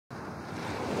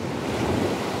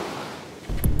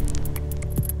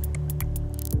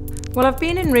Well, I've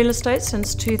been in real estate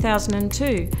since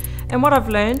 2002, and what I've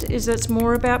learned is that it's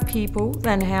more about people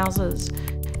than houses.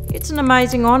 It's an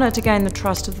amazing honour to gain the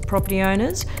trust of the property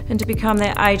owners and to become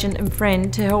their agent and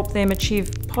friend to help them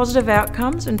achieve positive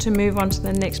outcomes and to move on to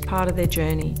the next part of their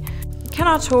journey. Can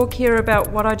I talk here about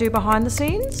what I do behind the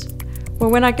scenes? Well,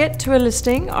 when I get to a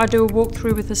listing, I do a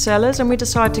walkthrough with the sellers and we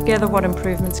decide together what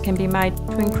improvements can be made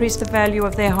to increase the value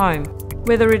of their home,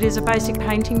 whether it is a basic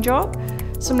painting job,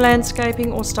 some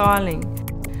landscaping or styling.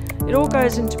 It all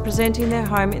goes into presenting their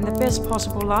home in the best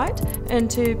possible light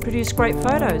and to produce great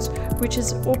photos, which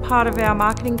is all part of our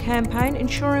marketing campaign,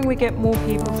 ensuring we get more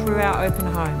people through our open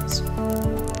homes.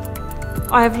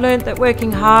 I have learnt that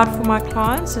working hard for my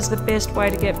clients is the best way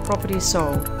to get properties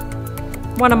sold.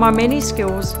 One of my many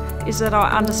skills is that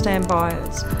I understand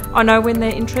buyers. I know when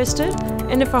they're interested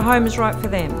and if a home is right for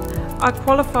them. I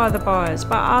qualify the buyers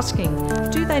by asking,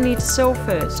 do they need to sell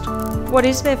first? What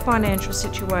is their financial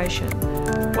situation?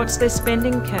 What's their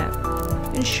spending cap?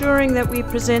 Ensuring that we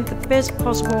present the best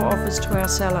possible offers to our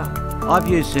seller. I've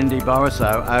used Cindy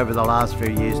Borissow over the last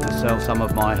few years to sell some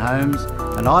of my homes,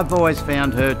 and I've always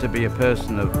found her to be a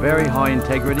person of very high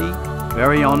integrity,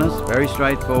 very honest, very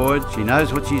straightforward. She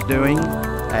knows what she's doing,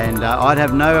 and I'd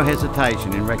have no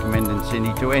hesitation in recommending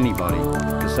Cindy to anybody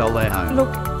to sell their home.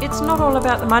 Look, it's not all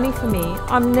about the money for me.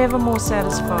 I'm never more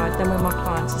satisfied than when my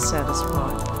clients are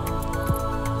satisfied.